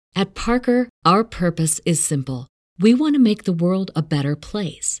At Parker, our purpose is simple. We want to make the world a better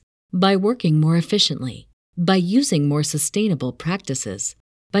place by working more efficiently, by using more sustainable practices,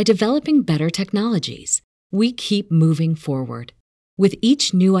 by developing better technologies. We keep moving forward. With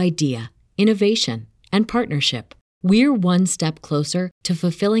each new idea, innovation, and partnership, we're one step closer to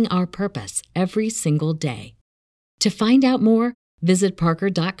fulfilling our purpose every single day. To find out more, visit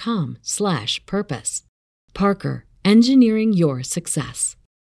parker.com/purpose. Parker, engineering your success.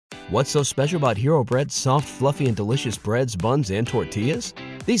 What's so special about Hero Bread's soft, fluffy, and delicious breads, buns, and tortillas?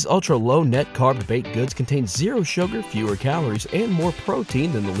 These ultra-low net-carb baked goods contain zero sugar, fewer calories, and more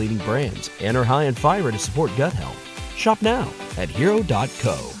protein than the leading brands, and are high in fiber to support gut health. Shop now at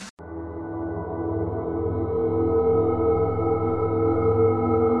hero.co.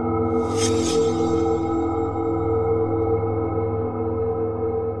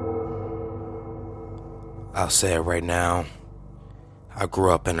 I'll say it right now. I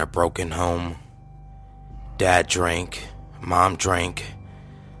grew up in a broken home. Dad drank, Mom drank.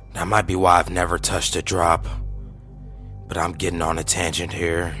 That might be why I've never touched a drop. But I'm getting on a tangent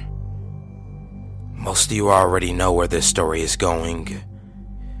here. Most of you already know where this story is going.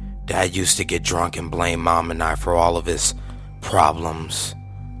 Dad used to get drunk and blame Mom and I for all of his problems.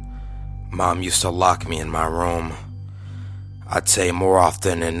 Mom used to lock me in my room. I'd say more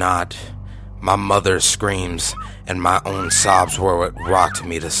often than not, my mother's screams and my own sobs were what rocked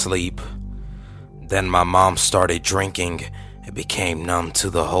me to sleep. Then my mom started drinking and became numb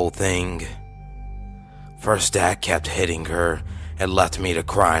to the whole thing. First, Dad kept hitting her and left me to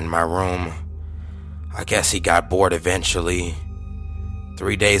cry in my room. I guess he got bored eventually.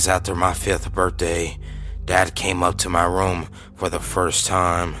 3 days after my 5th birthday, Dad came up to my room for the first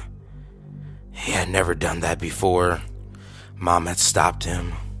time. He had never done that before. Mom had stopped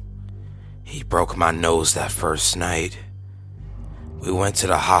him. He broke my nose that first night. We went to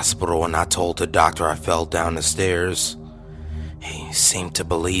the hospital and I told the doctor I fell down the stairs. He seemed to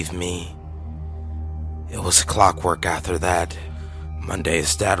believe me. It was clockwork after that.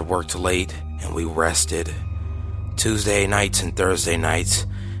 Mondays, Dad worked late and we rested. Tuesday nights and Thursday nights,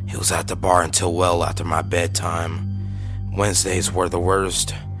 he was at the bar until well after my bedtime. Wednesdays were the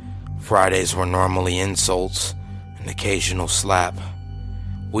worst. Fridays were normally insults, an occasional slap.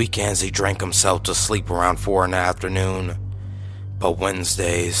 Weekends he drank himself to sleep around 4 in the afternoon. But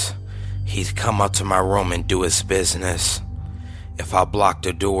Wednesdays, he'd come up to my room and do his business. If I blocked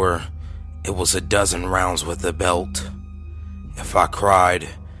the door, it was a dozen rounds with the belt. If I cried,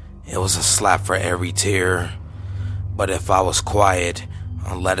 it was a slap for every tear. But if I was quiet,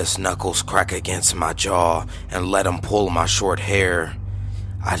 I let his knuckles crack against my jaw and let him pull my short hair.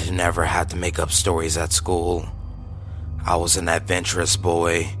 I'd never have to make up stories at school. I was an adventurous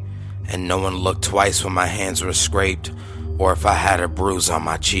boy, and no one looked twice when my hands were scraped or if I had a bruise on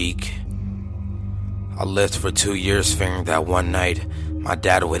my cheek. I lived for 2 years figuring that one night my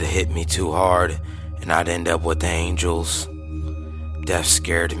dad would hit me too hard and I'd end up with the angels. Death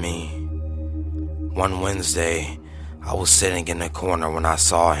scared me. One Wednesday, I was sitting in the corner when I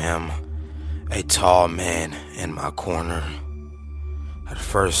saw him, a tall man in my corner. At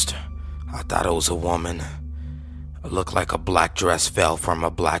first, I thought it was a woman. It looked like a black dress fell from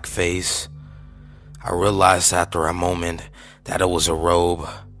a black face. I realized after a moment that it was a robe,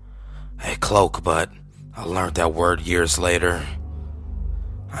 a cloak, but I learned that word years later.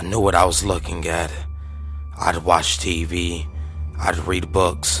 I knew what I was looking at. I'd watch TV. I'd read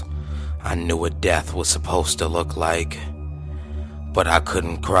books. I knew what death was supposed to look like. But I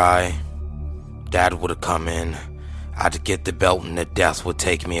couldn't cry. Dad would have come in. I'd get the belt and the death would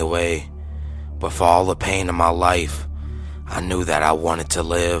take me away. But for all the pain in my life, I knew that I wanted to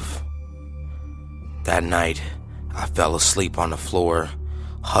live. That night, I fell asleep on the floor,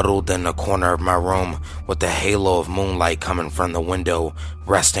 huddled in the corner of my room with the halo of moonlight coming from the window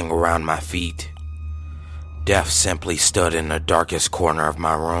resting around my feet. Death simply stood in the darkest corner of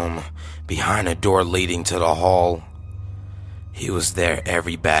my room, behind a door leading to the hall. He was there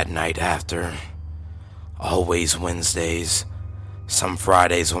every bad night after. Always Wednesdays. Some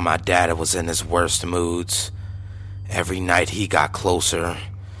Fridays when my dad was in his worst moods. Every night he got closer.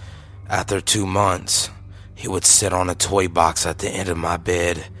 After 2 months, he would sit on a toy box at the end of my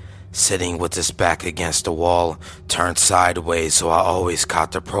bed, sitting with his back against the wall, turned sideways so I always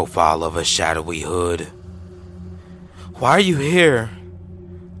caught the profile of a shadowy hood. "Why are you here?"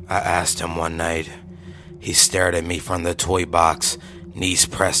 I asked him one night. He stared at me from the toy box, knees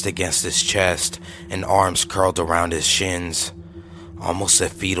pressed against his chest and arms curled around his shins. Almost a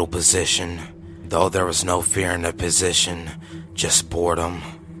fetal position, though there was no fear in the position, just boredom.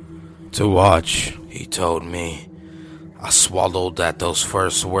 "To watch," he told me. I swallowed at those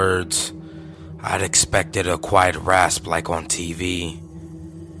first words. I'd expected a quiet rasp like on TV.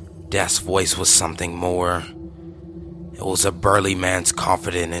 Death's voice was something more. It was a burly man's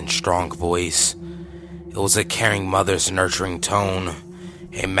confident and strong voice. It was a caring mother's nurturing tone,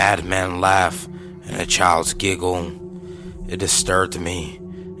 a madman laugh, and a child's giggle. It disturbed me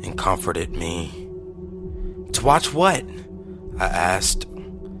and comforted me. To watch what? I asked.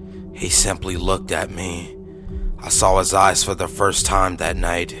 He simply looked at me. I saw his eyes for the first time that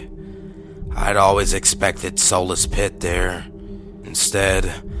night. I'd always expected Soulless Pit there. Instead,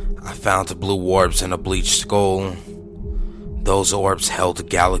 I found blue orbs in a bleached skull. Those orbs held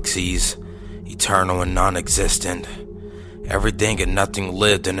galaxies, eternal and non-existent. Everything and nothing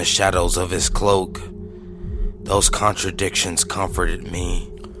lived in the shadows of his cloak. Those contradictions comforted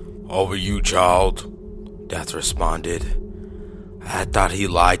me. Over you, child, Death responded. I had thought he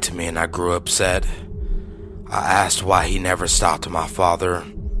lied to me and I grew upset. I asked why he never stopped my father.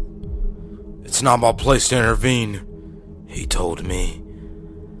 It's not my place to intervene, he told me.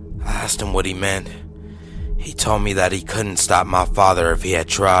 I asked him what he meant. He told me that he couldn't stop my father if he had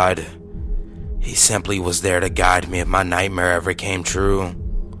tried. He simply was there to guide me if my nightmare ever came true.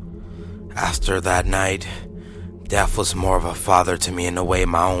 After that night, Death was more of a father to me in a way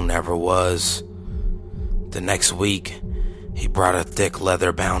my own never was. The next week, he brought a thick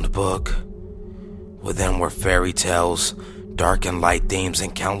leather-bound book. Within were fairy tales, dark and light themes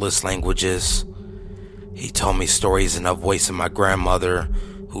in countless languages. He told me stories in the voice of my grandmother,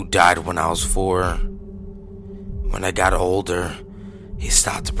 who died when I was 4. When I got older, he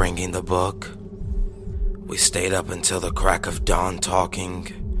stopped bringing the book. We stayed up until the crack of dawn talking.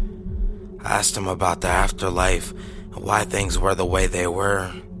 I asked him about the afterlife and why things were the way they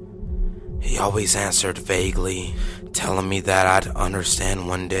were. He always answered vaguely, telling me that I'd understand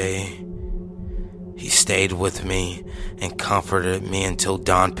one day. He stayed with me and comforted me until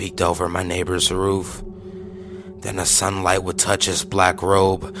dawn peeked over my neighbor's roof. Then the sunlight would touch his black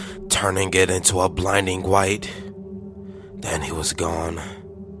robe, turning it into a blinding white. Then he was gone.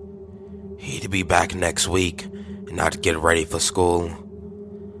 He'd be back next week, and I'd get ready for school.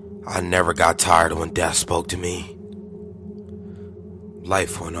 I never got tired when Death spoke to me.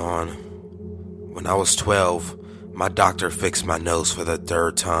 Life went on. When I was 12, my doctor fixed my nose for the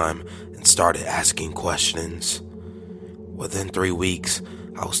 3rd time and started asking questions. Within 3 weeks,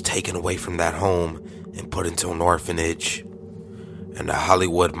 I was taken away from that home and put into an orphanage. In a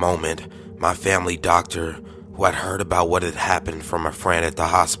Hollywood moment, my family doctor, who had heard about what had happened from a friend at the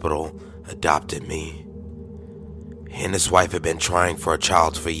hospital, adopted me. He and his wife had been trying for a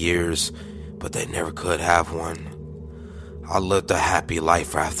child for years, but they never could have one. I lived a happy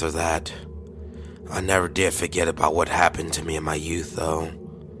life after that. I never did forget about what happened to me in my youth, though.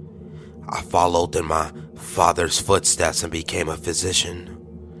 I followed in my father's footsteps and became a physician.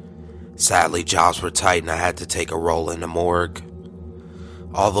 Sadly, jobs were tight and I had to take a role in the morgue.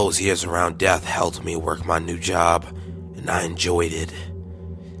 All those years around Death helped me work my new job, and I enjoyed it.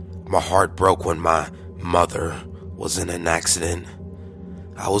 My heart broke when my mother was in an accident.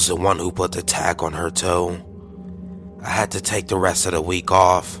 I was the one who put the tag on her toe. I had to take the rest of the week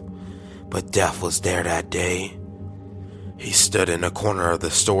off, but Death was there that day. He stood in the corner of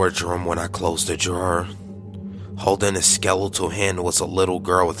the storage room when I closed the drawer. Holding his skeletal hand was a little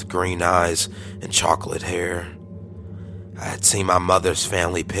girl with green eyes and chocolate hair. I had seen my mother's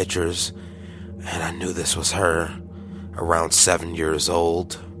family pictures, and I knew this was her, around 7 years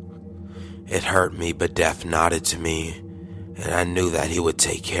old. It hurt me, but Death nodded to me, and I knew that he would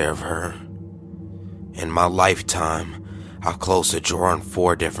take care of her. In my lifetime, I closed the drawer on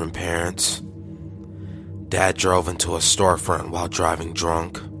 4 different parents. Dad drove into a storefront while driving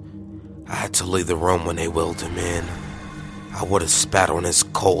drunk. I had to leave the room when they wheeled him in. I would have spat on his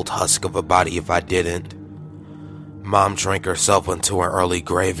cold husk of a body if I didn't. Mom drank herself into her early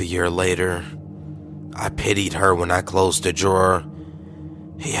grave a year later. I pitied her when I closed the drawer.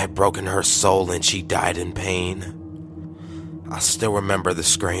 He had broken her soul and she died in pain. I still remember the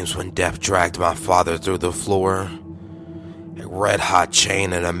screams when Death dragged my father through the floor. A red-hot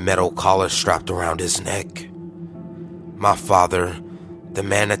chain and a metal collar strapped around his neck. My father, the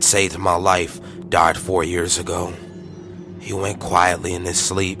man that saved my life, died 4 years ago. He went quietly in his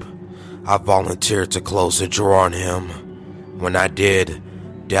sleep. I volunteered to close the drawer on him. When I did,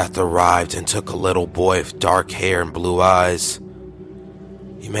 Death arrived and took a little boy with dark hair and blue eyes.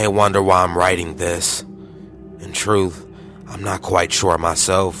 You may wonder why I'm writing this. In truth, I'm not quite sure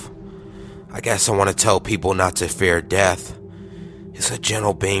myself. I guess I want to tell people not to fear Death. He's a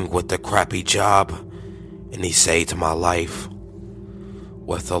gentle being with a crappy job, and he saved my life.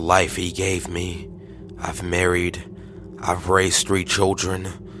 With the life he gave me, I've married, I've raised 3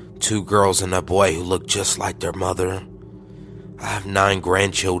 children, 2 girls and a boy who look just like their mother. I have 9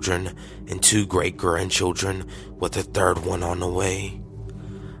 grandchildren and 2 great-grandchildren with a 3rd one on the way.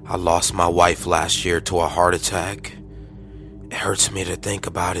 I lost my wife last year to a heart attack. It hurts me to think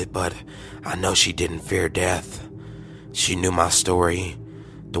about it, but I know she didn't fear death. She knew my story,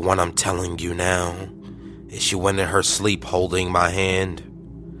 the one I'm telling you now, and she went in her sleep holding my hand.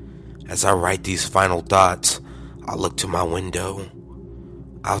 As I write these final thoughts, I look to my window.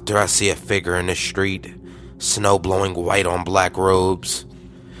 Out there I see a figure in the street, snow blowing white on black robes.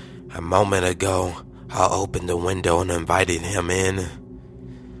 A moment ago, I opened the window and invited him in.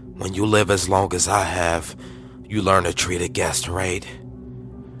 When you live as long as I have, you learn to treat a guest right.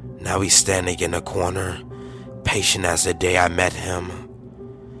 Now he's standing in a corner, patient as the day I met him.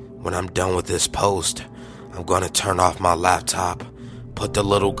 When I'm done with this post, I'm going to turn off my laptop, put the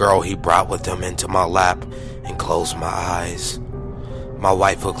little girl he brought with him into my lap, and close my eyes. My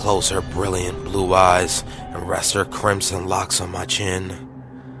wife will close her brilliant blue eyes and rest her crimson locks on my chin.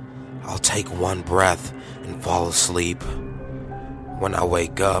 I'll take one breath and fall asleep. When I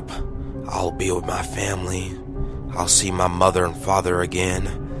wake up, I'll be with my family. I'll see my mother and father again.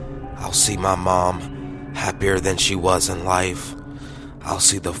 I'll see my mom, happier than she was in life. I'll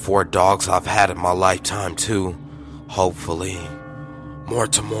see the 4 dogs I've had in my lifetime too, hopefully. More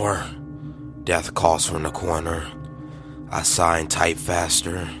to more. Death calls from the corner. I sigh and type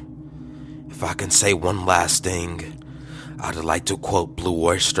faster. If I can say one last thing, I'd like to quote Blue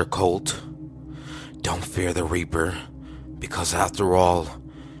Oyster Cult. Don't fear the Reaper, because after all,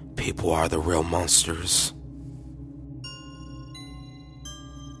 people are the real monsters.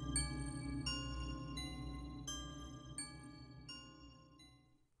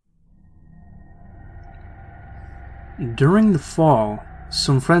 During the fall,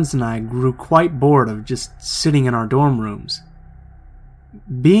 some friends and I grew quite bored of just sitting in our dorm rooms.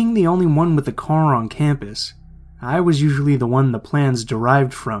 Being the only one with a car on campus, I was usually the one the plans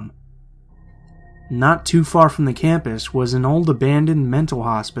derived from. Not too far from the campus was an old abandoned mental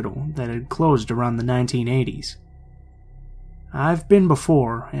hospital that had closed around the 1980s. I've been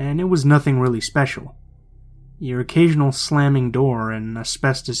before, and it was nothing really special. Your occasional slamming door and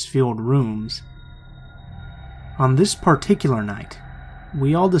asbestos-filled rooms. On this particular night,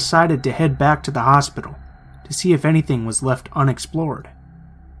 we all decided to head back to the hospital to see if anything was left unexplored.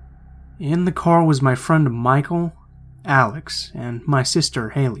 In the car was my friend Michael, Alex, and my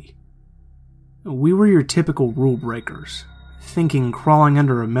sister Haley. We were your typical rule breakers, thinking crawling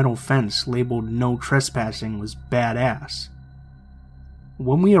under a metal fence labeled no trespassing was badass.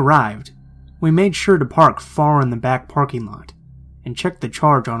 When we arrived, we made sure to park far in the back parking lot and checked the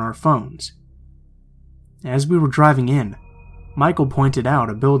charge on our phones. As we were driving in, Michael pointed out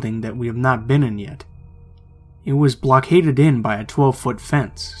a building that we have not been in yet. It was blockaded in by a 12-foot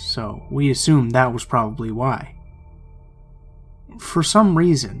fence, so we assumed that was probably why. For some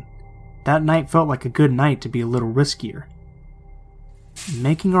reason, that night felt like a good night to be a little riskier.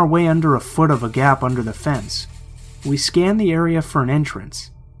 Making our way under a foot of a gap under the fence, we scanned the area for an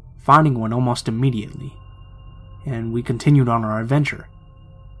entrance, finding one almost immediately, and we continued on our adventure.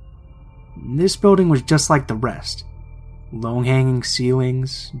 This building was just like the rest. Low-hanging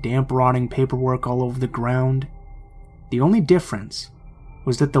ceilings, damp rotting paperwork all over the ground. The only difference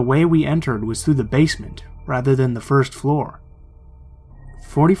was that the way we entered was through the basement rather than the first floor.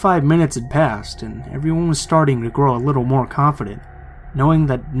 45 minutes had passed and everyone was starting to grow a little more confident, knowing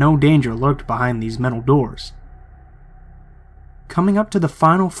that no danger lurked behind these metal doors. Coming up to the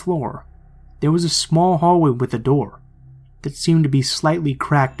final floor, there was a small hallway with a door that seemed to be slightly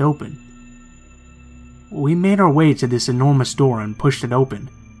cracked open. We made our way to this enormous door and pushed it open,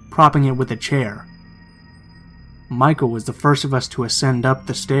 propping it with a chair. Michael was the first of us to ascend up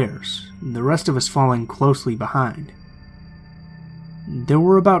the stairs, the rest of us following closely behind. There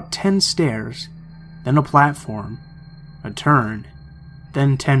were about 10 stairs, then a platform, a turn,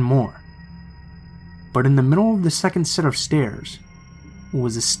 then 10 more. But in the middle of the second set of stairs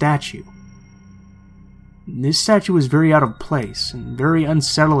was a statue. This statue was very out of place and very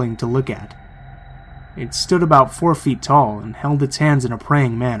unsettling to look at. It stood about 4 feet tall and held its hands in a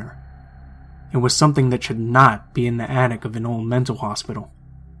praying manner. It was something that should not be in the attic of an old mental hospital.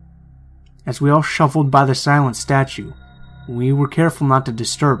 As we all shuffled by the silent statue, we were careful not to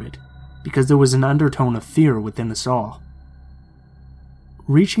disturb it, because there was an undertone of fear within us all.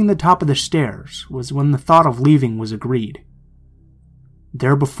 Reaching the top of the stairs was when the thought of leaving was agreed.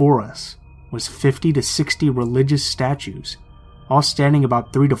 There before us was 50 to 60 religious statues, all standing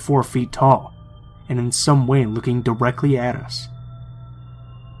about 3 to 4 feet tall, and in some way looking directly at us.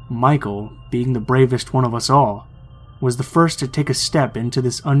 Michael, being the bravest one of us all, was the first to take a step into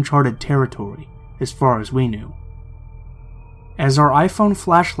this uncharted territory, as far as we knew. As our iPhone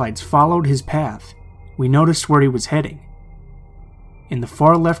flashlights followed his path, we noticed where he was heading. In the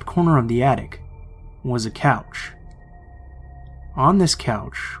far left corner of the attic was a couch. On this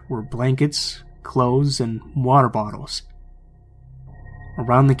couch were blankets, clothes, and water bottles.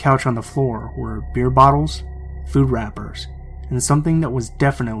 Around the couch on the floor were beer bottles, food wrappers, and something that was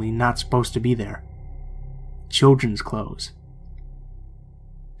definitely not supposed to be there. Children's clothes.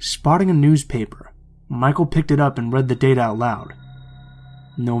 Spotting a newspaper, Michael picked it up and read the date out loud.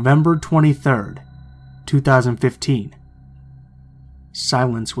 November 23rd, 2015.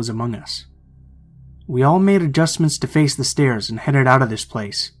 Silence was among us. We all made adjustments to face the stairs and headed out of this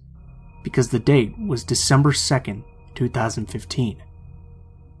place, because the date was December 2nd, 2015.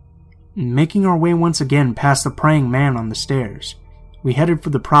 Making our way once again past the praying man on the stairs, we headed for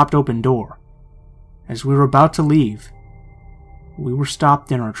the propped open door. As we were about to leave, we were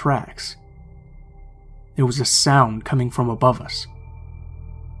stopped in our tracks. There was a sound coming from above us.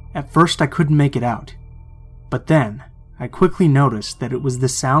 At first I couldn't make it out, but then I quickly noticed that it was the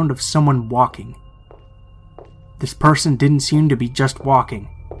sound of someone walking. This person didn't seem to be just walking,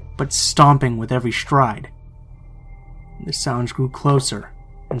 but stomping with every stride. The sounds grew closer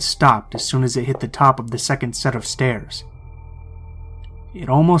and stopped as soon as it hit the top of the second set of stairs. It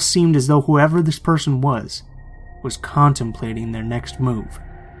almost seemed as though whoever this person was contemplating their next move.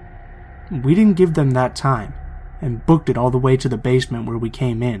 We didn't give them that time and booked it all the way to the basement where we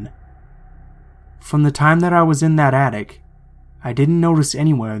came in. From the time that I was in that attic, I didn't notice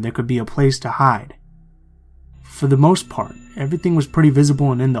anywhere there could be a place to hide. For the most part, everything was pretty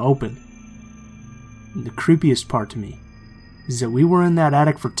visible and in the open. The creepiest part to me is that we were in that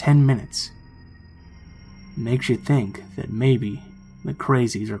attic for 10 minutes. Makes you think that maybe the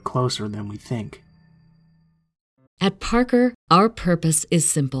crazies are closer than we think. At Parker, our purpose is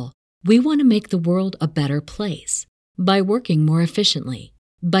simple. We want to make the world a better place by working more efficiently,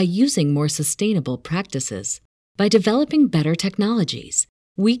 by using more sustainable practices, by developing better technologies.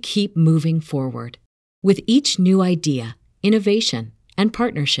 We keep moving forward. With each new idea, innovation, and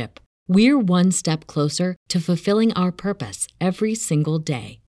partnership, we're one step closer to fulfilling our purpose every single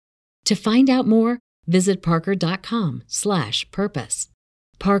day. To find out more, visit parker.com/purpose.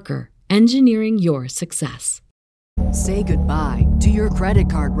 Parker, engineering your success. Say goodbye to your credit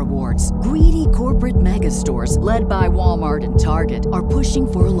card rewards. Greedy corporate mega stores, led by Walmart and Target, are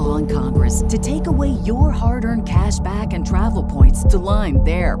pushing for a law in Congress to take away your hard-earned cash back and travel points to line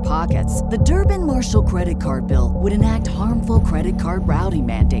their pockets. The Durbin-Marshall credit card bill would enact harmful credit card routing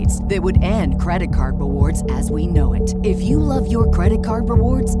mandates that would end credit card rewards as we know it. If you love your credit card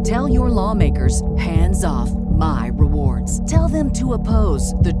rewards, tell your lawmakers, hands off my rewards. Tell them to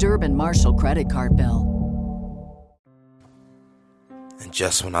oppose the Durbin-Marshall credit card bill. And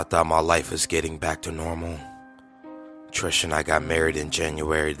just when I thought my life was getting back to normal, Trish and I got married in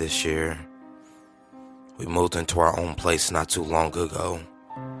January this year. We moved into our own place not too long ago.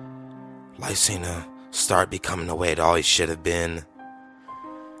 Life seemed to start becoming the way it always should have been.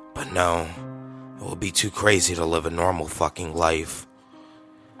 But no, it would be too crazy to live a normal fucking life.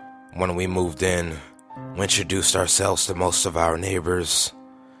 When we moved in, we introduced ourselves to most of our neighbors.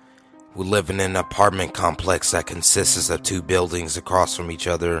 We live in an apartment complex that consists of 2 buildings across from each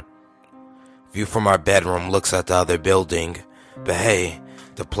other. View from our bedroom looks at the other building, but hey,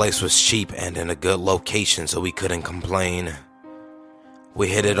 the place was cheap and in a good location, so we couldn't complain. We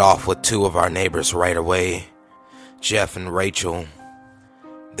hit it off with 2 of our neighbors right away, Jeff and Rachel.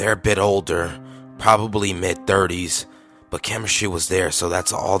 They're a bit older, probably mid-30s, but chemistry was there, so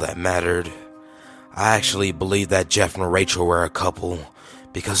that's all that mattered. I actually believe that Jeff and Rachel were a couple,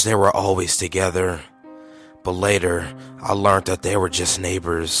 because they were always together. But later, I learned that they were just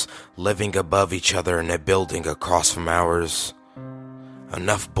neighbors, living above each other in a building across from ours.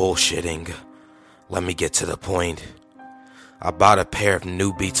 Enough bullshitting. Let me get to the point. I bought a pair of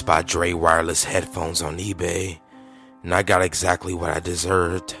new Beats by Dre wireless headphones on eBay, and I got exactly what I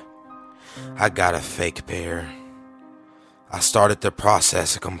deserved. I got a fake pair. I started the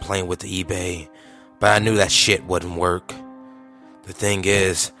process of complaint with eBay, but I knew that shit wouldn't work. The thing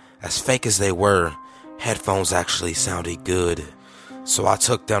is, as fake as they were, headphones actually sounded good. So I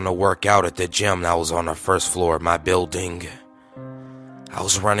took them to work out at the gym that was on the first floor of my building. I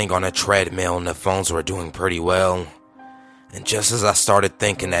was running on a treadmill and the phones were doing pretty well. And just as I started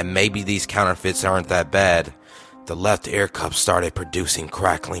thinking that maybe these counterfeits aren't that bad, the left ear cup started producing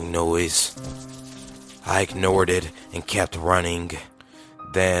crackling noise. I ignored it and kept running.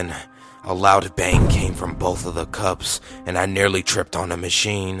 Then a loud bang came from both of the cups, and I nearly tripped on the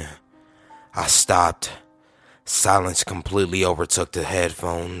machine. I stopped, Silence completely overtook the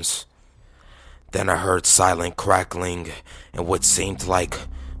headphones. Then I heard silent crackling and what seemed like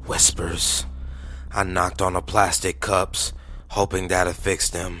whispers. I knocked on the plastic cups, hoping that'd fix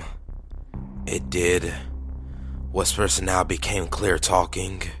them. It did. Whispers now became clear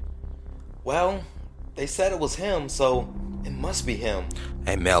talking. Well, they said it was him, so it must be him.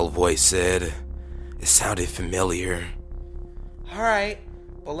 A male voice said. It sounded familiar. Alright,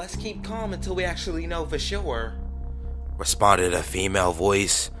 but let's keep calm until we actually know for sure. Responded a female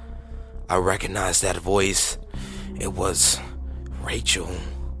voice. I recognized that voice. It was Rachel.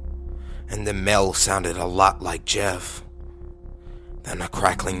 And the male sounded a lot like Jeff. Then a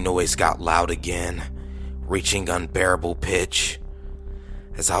crackling noise got loud again, reaching unbearable pitch.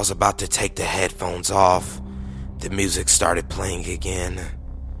 As I was about to take the headphones off, the music started playing again.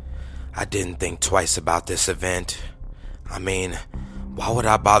 I didn't think twice about this event. I mean, why would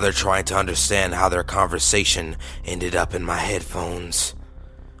I bother trying to understand how their conversation ended up in my headphones?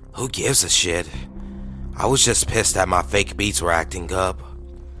 Who gives a shit? I was just pissed that my fake beats were acting up.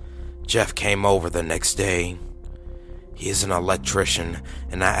 Jeff came over the next day. He is an electrician,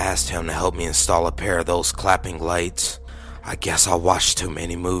 and I asked him to help me install a pair of those clapping lights. I guess I watched too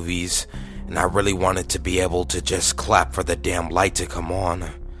many movies, and I really wanted to be able to just clap for the damn light to come on.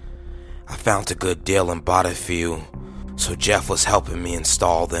 I found a good deal and bought a few, so Jeff was helping me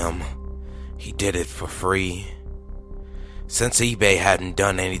install them. He did it for free. Since eBay hadn't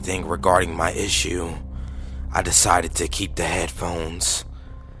done anything regarding my issue, I decided to keep the headphones.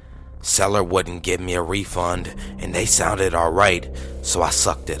 Seller wouldn't give me a refund, and they sounded alright, so I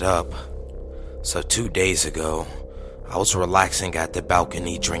sucked it up. So 2 days ago, I was relaxing at the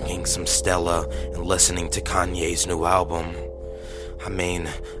balcony drinking some Stella and listening to Kanye's new album. I mean,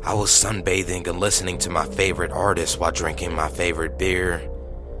 I was sunbathing and listening to my favorite artist while drinking my favorite beer.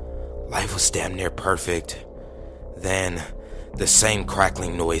 Life was damn near perfect. Then, the same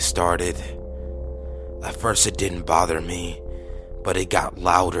crackling noise started. At first it didn't bother me, but it got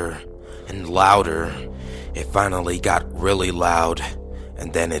louder and louder. It finally got really loud,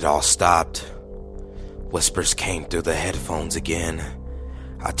 and then it all stopped. Whispers came through the headphones again.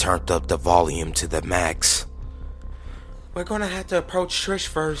 I turned up the volume to the max. We're gonna have to approach Trish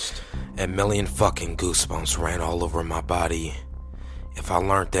first. A million fucking goosebumps ran all over my body. If I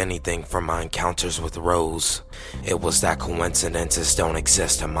learned anything from my encounters with Rose, it was that coincidences don't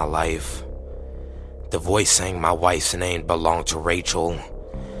exist in my life. The voice saying my wife's name belonged to Rachel.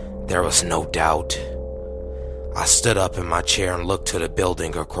 There was no doubt. I stood up in my chair and looked to the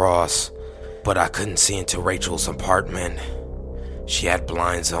building across, but I couldn't see into Rachel's apartment. She had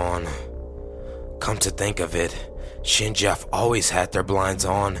blinds on. Come to think of it, she and Jeff always had their blinds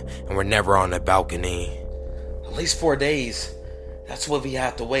on and were never on the balcony. At least 4 days. That's what we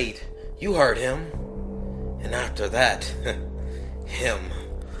have to wait. You heard him. And after that, him.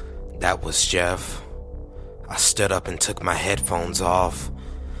 That was Jeff. I stood up and took my headphones off.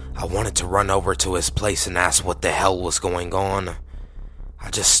 I wanted to run over to his place and ask what the hell was going on. I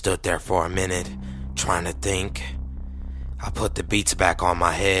just stood there for a minute, trying to think. I put the beats back on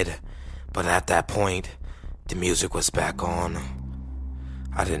my head, but at that point, the music was back on.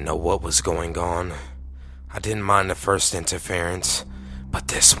 I didn't know what was going on. I didn't mind the first interference, but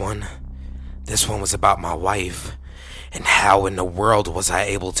this one was about my wife, and how in the world was I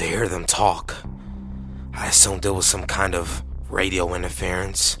able to hear them talk? I assumed it was some kind of radio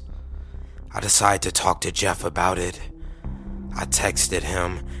interference. I decided to talk to Jeff about it. I texted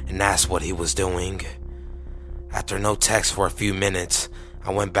him and asked what he was doing. After no text for a few minutes,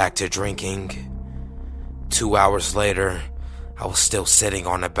 I went back to drinking. 2 hours later, I was still sitting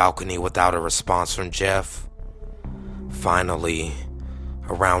on the balcony without a response from Jeff. Finally,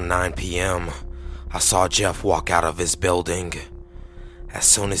 around 9 p.m., I saw Jeff walk out of his building. As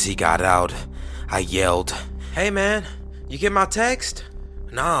soon as he got out, I yelled, Hey man, you get my text?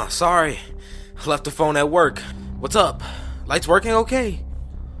 Nah, sorry. I left the phone at work. What's up? Lights working okay?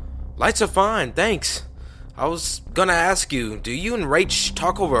 Lights are fine, thanks. I was gonna ask you, do you and Rach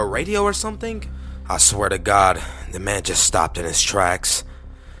talk over a radio or something? I swear to God, the man just stopped in his tracks.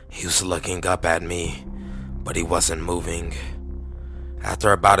 He was looking up at me, but he wasn't moving.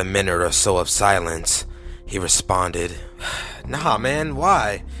 After about a minute or so of silence, he responded, Nah man,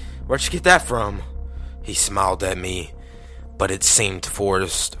 why? Where'd you get that from? He smiled at me, but it seemed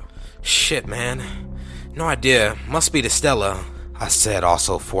forced. Shit man, no idea, must be the Stella, I said,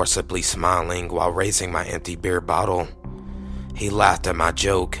 also forcibly smiling while raising my empty beer bottle. He laughed at my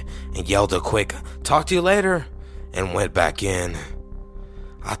joke and yelled a quick, Talk to you later, and went back in.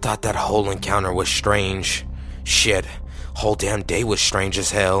 I thought that whole encounter was strange. Shit, whole damn day was strange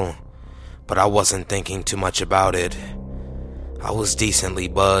as hell. but I wasn't thinking too much about it. I was decently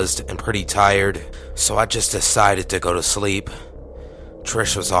buzzed and pretty tired, so I just decided to go to sleep.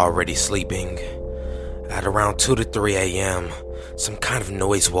 Trish was already sleeping. At around 2 to 3 a.m., some kind of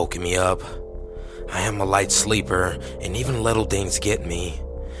noise woke me up. I am a light sleeper, and even little things get me,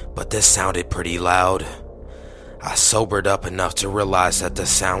 but this sounded pretty loud. I sobered up enough to realize that the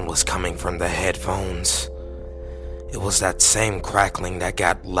sound was coming from the headphones. It was that same crackling that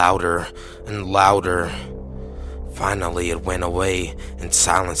got louder and louder. Finally, it went away and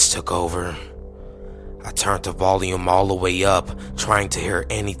silence took over. I turned the volume all the way up, trying to hear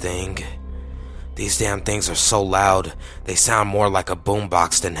anything. These damn things are so loud, they sound more like a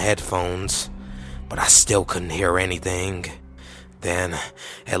boombox than headphones. But I still couldn't hear anything. Then,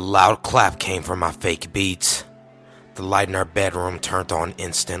 a loud clap came from my fake beats. The light in our bedroom turned on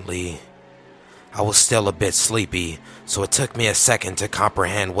instantly. I was still a bit sleepy, so it took me a second to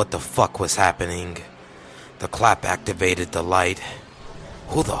comprehend what the fuck was happening. The clap activated the light.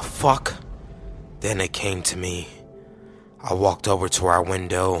 Who the fuck? Then it came to me. I walked over to our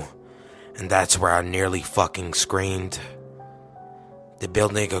window, and that's where I nearly fucking screamed. The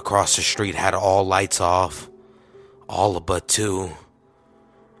building across the street had all lights off. All but two.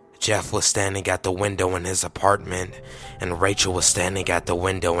 Jeff was standing at the window in his apartment, and Rachel was standing at the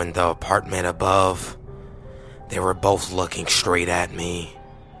window in the apartment above. They were both looking straight at me.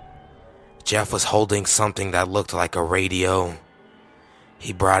 Jeff was holding something that looked like a radio.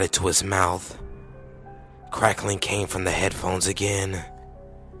 He brought it to his mouth. Crackling came from the headphones again.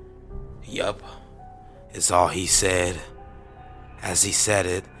 "Yup," is all he said. As he said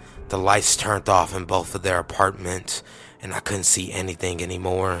it, the lights turned off in both of their apartments, and I couldn't see anything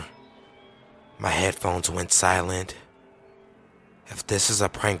anymore. My headphones went silent. If this is a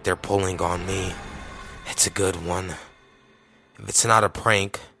prank they're pulling on me, it's a good one. If it's not a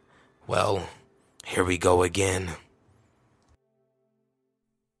prank, well, here we go again.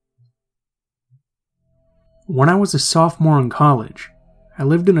 When I was a sophomore in college, I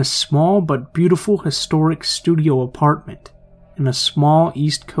lived in a small but beautiful historic studio apartment in a small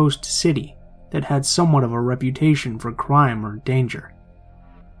East Coast city that had somewhat of a reputation for crime or danger.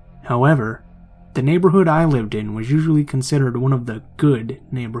 However, the neighborhood I lived in was usually considered one of the good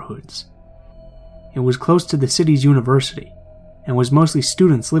neighborhoods. It was close to the city's university, and was mostly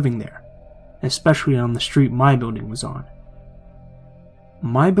students living there, especially on the street my building was on.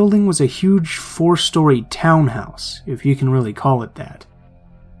 My building was a huge 4-story townhouse, if you can really call it that.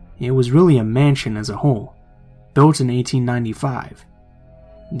 It was really a mansion as a whole, built in 1895.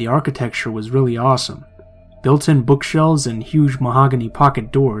 The architecture was really awesome. Built-in bookshelves and huge mahogany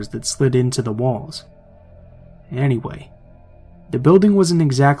pocket doors that slid into the walls. Anyway, the building wasn't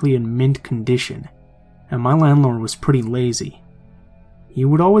exactly in mint condition, and my landlord was pretty lazy. He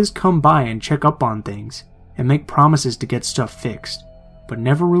would always come by and check up on things, and make promises to get stuff fixed, but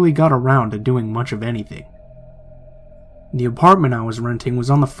never really got around to doing much of anything. The apartment I was renting was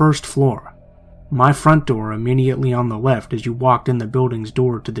on the first floor, my front door immediately on the left as you walked in the building's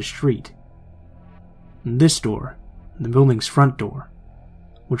door to the street. This door, the building's front door,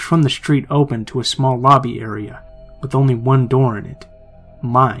 which from the street opened to a small lobby area with only one door in it,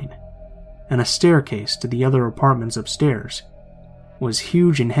 mine, and a staircase to the other apartments upstairs, was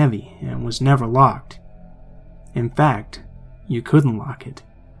huge and heavy and was never locked. In fact, you couldn't lock it,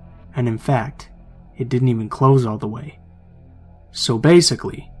 and in fact, it didn't even close all the way. So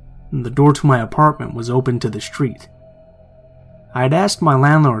basically, the door to my apartment was open to the street. I had asked my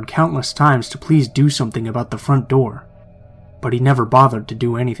landlord countless times to please do something about the front door, but he never bothered to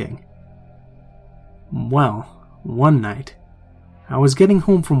do anything. Well, one night, I was getting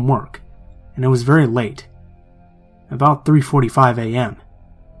home from work, and it was very late, about 3:45 a.m.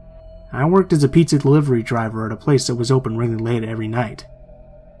 I worked as a pizza delivery driver at a place that was open really late every night,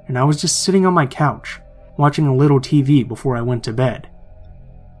 and I was just sitting on my couch, watching a little TV before I went to bed.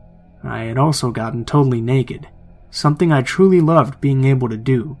 I had also gotten totally naked, something I truly loved being able to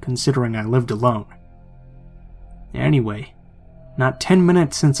do considering I lived alone. Anyway, not 10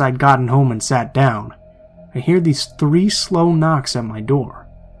 minutes since I'd gotten home and sat down, I hear these 3 slow knocks at my door.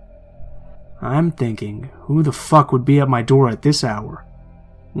 I'm thinking, who the fuck would be at my door at this hour?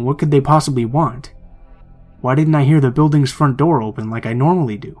 What could they possibly want? Why didn't I hear the building's front door open like I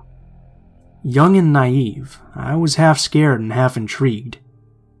normally do? Young and naive, I was half scared and half intrigued.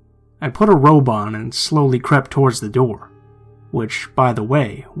 I put a robe on and slowly crept towards the door, which, by the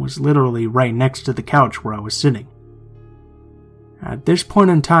way, was literally right next to the couch where I was sitting. At this point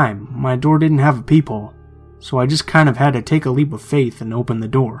in time, my door didn't have a peephole, so I just kind of had to take a leap of faith and open the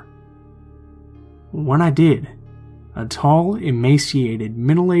door. When I did, A tall, emaciated,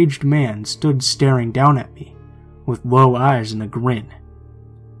 middle-aged man stood staring down at me, with low eyes and a grin.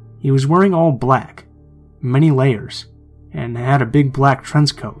 He was wearing all black, many layers, and had a big black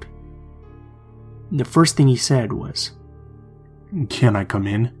trench coat. The first thing he said was, "Can I come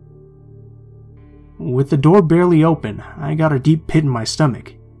in?" With the door barely open, I got a deep pit in my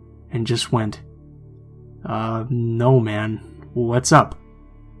stomach, and just went, no man, what's up?"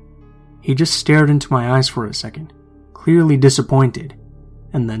 He just stared into my eyes for a second, clearly disappointed,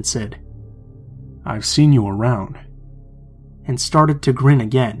 and then said, "I've seen you around," and started to grin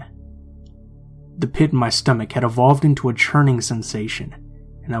again. The pit in my stomach had evolved into a churning sensation,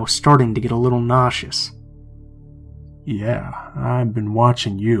 and I was starting to get a little nauseous. "Yeah, I've been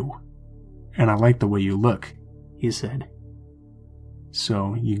watching you, and I like the way you look," he said.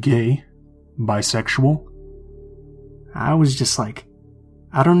 "So, you gay? Bisexual?" I was just like,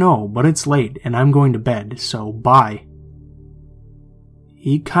 "I don't know, but it's late and I'm going to bed, so bye."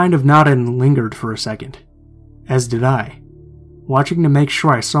 He kind of nodded and lingered for a second, as did I, watching to make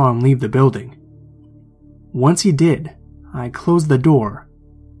sure I saw him leave the building. Once he did, I closed the door,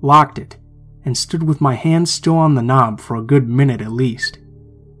 locked it, and stood with my hand still on the knob for a good minute at least.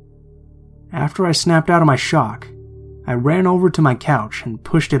 After I snapped out of my shock, I ran over to my couch and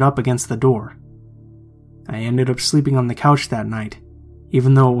pushed it up against the door. I ended up sleeping on the couch that night,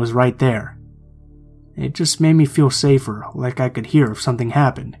 even though it was right there. It just made me feel safer, like I could hear if something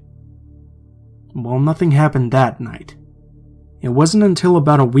happened. Well, nothing happened that night. It wasn't until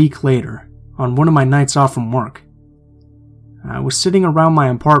about a week later, on one of my nights off from work. I was sitting around my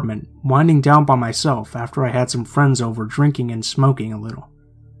apartment, winding down by myself after I had some friends over drinking and smoking a little.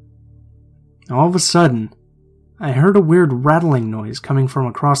 All of a sudden, I heard a weird rattling noise coming from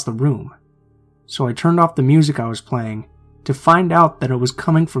across the room, so I turned off the music I was playing to find out that it was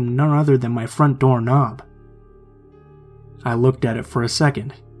coming from none other than my front door knob. I looked at it for a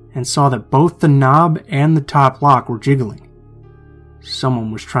second and saw that both the knob and the top lock were jiggling.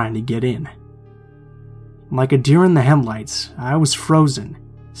 Someone was trying to get in. Like a deer in the headlights, I was frozen,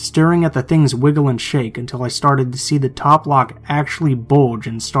 staring at the things wiggle and shake until I started to see the top lock actually bulge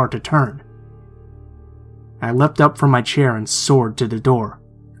and start to turn. I leapt up from my chair and soared to the door,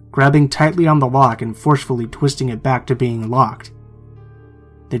 grabbing tightly on the lock and forcefully twisting it back to being locked.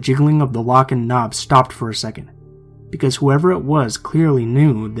 The jiggling of the lock and knob stopped for a second, because whoever it was clearly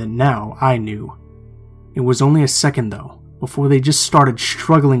knew that now I knew. It was only a second though, before they just started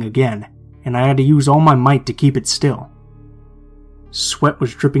struggling again, and I had to use all my might to keep it still. Sweat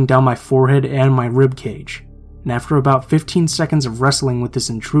was dripping down my forehead and my rib cage, and after about 15 seconds of wrestling with this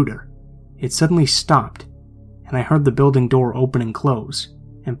intruder, it suddenly stopped, and I heard the building door open and close,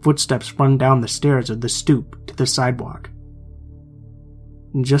 and footsteps run down the stairs of the stoop to the sidewalk.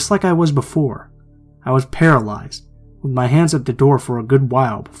 And just like I was before, I was paralyzed, with my hands at the door for a good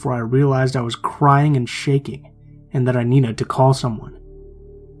while before I realized I was crying and shaking, and that I needed to call someone.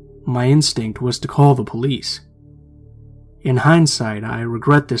 My instinct was to call the police. In hindsight, I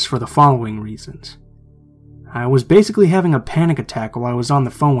regret this for the following reasons. I was basically having a panic attack while I was on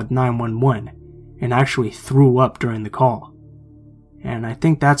the phone with 911, and actually threw up during the call. And I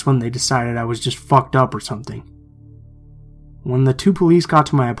think that's when they decided I was just fucked up or something. When the two police got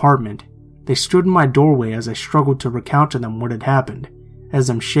to my apartment, they stood in my doorway as I struggled to recount to them what had happened, as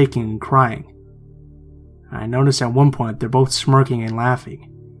I'm shaking and crying. I notice at one point they're both smirking and laughing,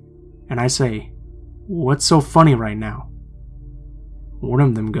 and I say, "What's so funny right now?" One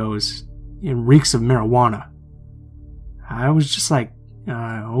of them goes, "It reeks of marijuana." I was just like,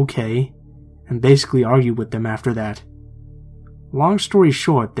 okay, and basically argued with them after that. Long story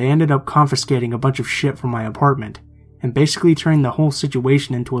short, they ended up confiscating a bunch of shit from my apartment, and basically turning the whole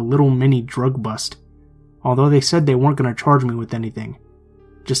situation into a little mini drug bust, although they said they weren't going to charge me with anything.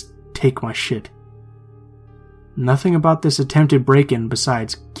 Just take my shit. Nothing about this attempted break-in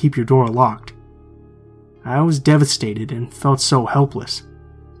besides keep your door locked. I was devastated and felt so helpless.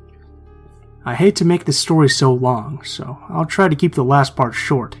 I hate to make this story so long, so I'll try to keep the last part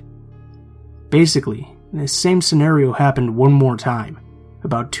short. Basically, this same scenario happened one more time,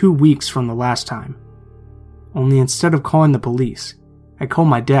 about 2 weeks from the last time. Only instead of calling the police, I called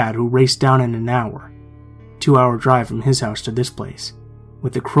my dad, who raced down in an hour, 2-hour drive from his house to this place,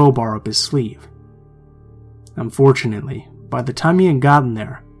 with a crowbar up his sleeve. Unfortunately, by the time he had gotten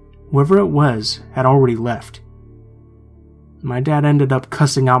there, whoever it was had already left. My dad ended up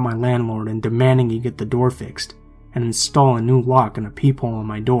cussing out my landlord and demanding he get the door fixed and install a new lock and a peephole on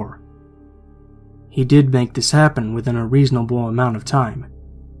my door. He did make this happen within a reasonable amount of time,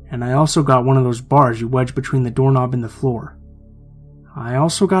 and I also got one of those bars you wedge between the doorknob and the floor. I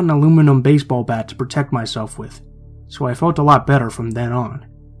also got an aluminum baseball bat to protect myself with, so I felt a lot better from then on.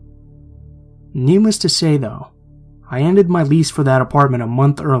 Needless to say though, I ended my lease for that apartment a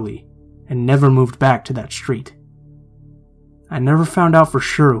month early and never moved back to that street. I never found out for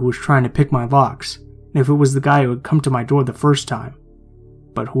sure who was trying to pick my locks and if it was the guy who had come to my door the first time,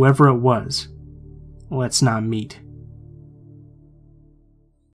 but whoever it was, let's not meet.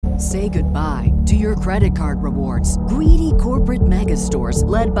 Say goodbye to your credit card rewards. Greedy corporate mega stores,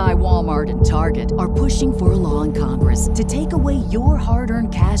 led by Walmart and Target, are pushing for a law in Congress to take away your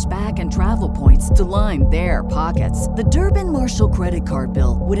hard-earned cash back and travel points to line their pockets. The Durbin-Marshall credit card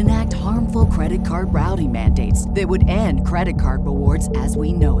bill would enact harmful credit card routing mandates that would end credit card rewards as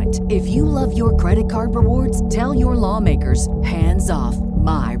we know it. If you love your credit card rewards, tell your lawmakers, hands off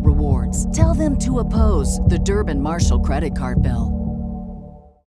my rewards. Tell them to oppose the Durbin-Marshall credit card bill.